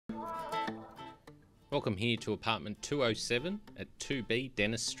Welcome here to apartment 207 at 2B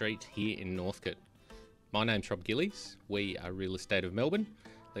Dennis Street here in Northcote. My name's Rob Gillies. We are Real Estate of Melbourne.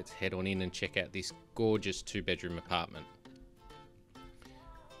 Let's head on in and check out this gorgeous 2-bedroom apartment.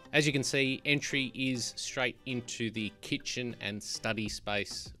 As you can see, entry is straight into the kitchen and study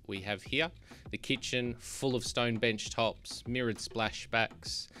space we have here. The kitchen full of stone bench tops, mirrored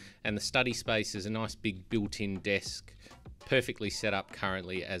splashbacks, and the study space is a nice big built-in desk, perfectly set up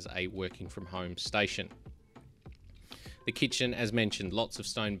currently as a working from home station. The kitchen, as mentioned, lots of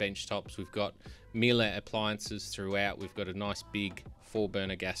stone bench tops. We've got Miele appliances throughout. We've got a nice big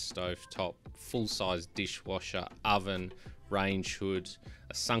 4-burner gas stove top, full-size dishwasher, oven, range hood,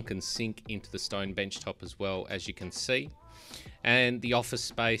 a sunken sink into the stone bench top as well, as you can see. And the office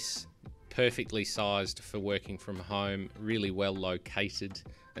space, perfectly sized for working from home, really well located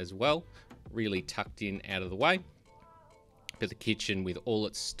as well, really tucked in out of the way. But the kitchen with all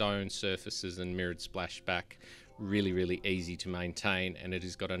its stone surfaces and mirrored splashback, really easy to maintain, and it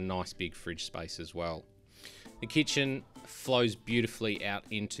has got a nice big fridge space as well. The kitchen flows beautifully out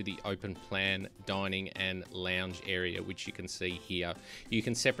into the open plan dining and lounge area, which you can see here. You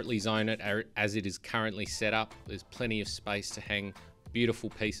can separately zone it as it is currently set up. There's plenty of space to hang beautiful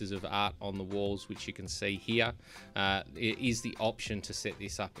pieces of art on the walls, which you can see here. It is the option to set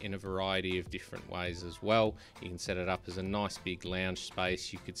this up in a variety of different ways as well. You can set it up as a nice big lounge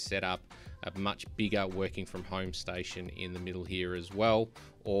space. You could set up a much bigger working from home station in the middle here as well,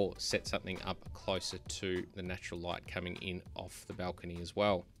 or set something up closer to the natural light coming in off the balcony as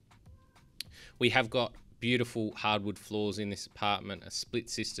well. We have got beautiful hardwood floors in this apartment, a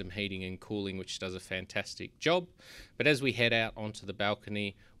split system heating and cooling, which does a fantastic job. But as we head out onto the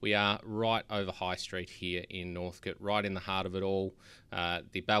balcony, we are right over High Street here in Northcote, right in the heart of it all.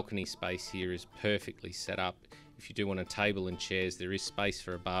 The balcony space here is perfectly set up. If you do want a table and chairs, there is space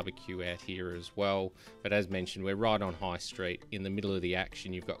for a barbecue out here as well. But as mentioned, we're right on High Street, in the middle of the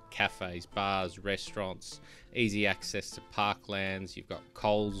action. You've got cafes, bars, restaurants, easy access to parklands. You've got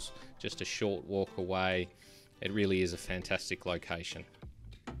Coles just a short walk away. It really is a fantastic location.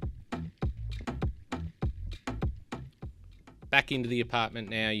 Back into the apartment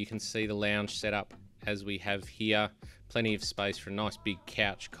now, you can see the lounge setup as we have here. Plenty of space for a nice big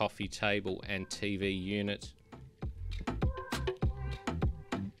couch, coffee table and TV unit.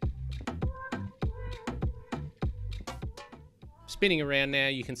 Spinning around now,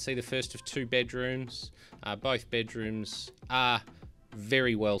 you can see the first of 2 bedrooms. Both bedrooms are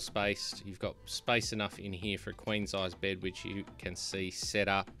very well spaced. You've got space enough in here for a queen size bed, which you can see set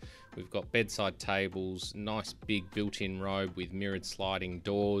up. We've got bedside tables, nice big built-in robe with mirrored sliding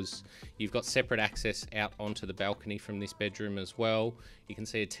doors. You've got separate access out onto the balcony from this bedroom as well. You can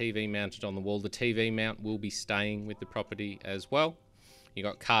see a TV mounted on the wall. The TV mount will be staying with the property as well. You've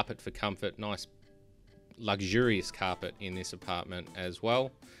got carpet for comfort, nice luxurious carpet in this apartment as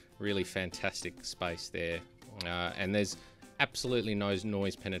well. Really fantastic space there. And there's absolutely no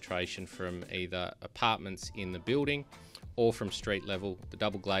noise penetration from either apartments in the building or from street level. The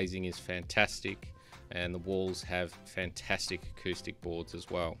double glazing is fantastic and the walls have fantastic acoustic boards as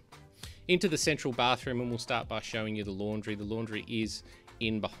well. Into the central bathroom, and we'll start by showing you the laundry. The laundry is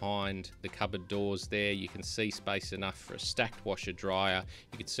in behind the cupboard doors there. You can see space enough for a stacked washer dryer.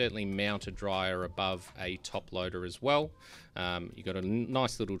 You could certainly mount a dryer above a top loader as well. You've got a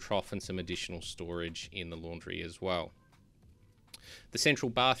nice little trough and some additional storage in the laundry as well. The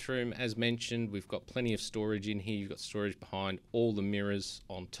central bathroom, as mentioned, we've got plenty of storage in here. You've got storage behind all the mirrors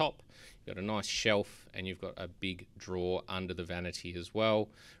on top. You've got a nice shelf and you've got a big drawer under the vanity as well.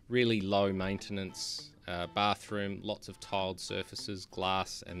 Really low maintenance bathroom, lots of tiled surfaces,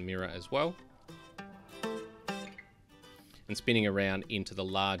 glass and mirror as well. And spinning around into the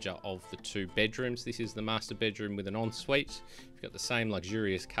larger of the 2 bedrooms. This is the master bedroom with an ensuite. You've got the same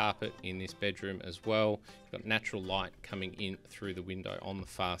luxurious carpet in this bedroom as well. You've got natural light coming in through the window on the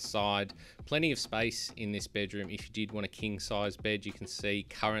far side. Plenty of space in this bedroom. If you did want a king size bed, you can see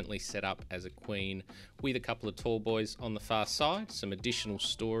currently set up as a queen with a couple of tall boys on the far side. Some additional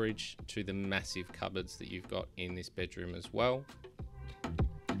storage to the massive cupboards that you've got in this bedroom as well.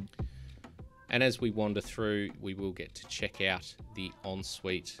 And as we wander through, we will get to check out the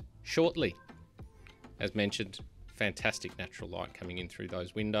ensuite shortly. As mentioned, fantastic natural light coming in through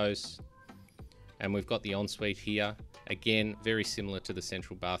those windows. And we've got the ensuite here. Again, very similar to the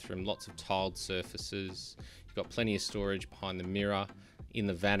central bathroom, lots of tiled surfaces. You've got plenty of storage behind the mirror, in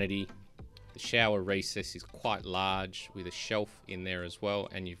the vanity. The shower recess is quite large with a shelf in there as well.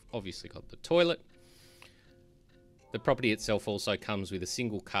 And you've obviously got the toilet. The property itself also comes with a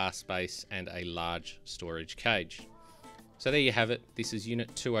single car space and a large storage cage. So there you have it. This is Unit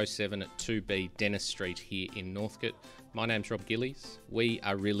 207 at 2B Dennis Street here in Northcote. My name's Rob Gillies. We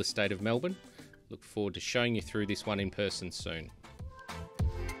are Real Estate of Melbourne. Look forward to showing you through this one in person soon.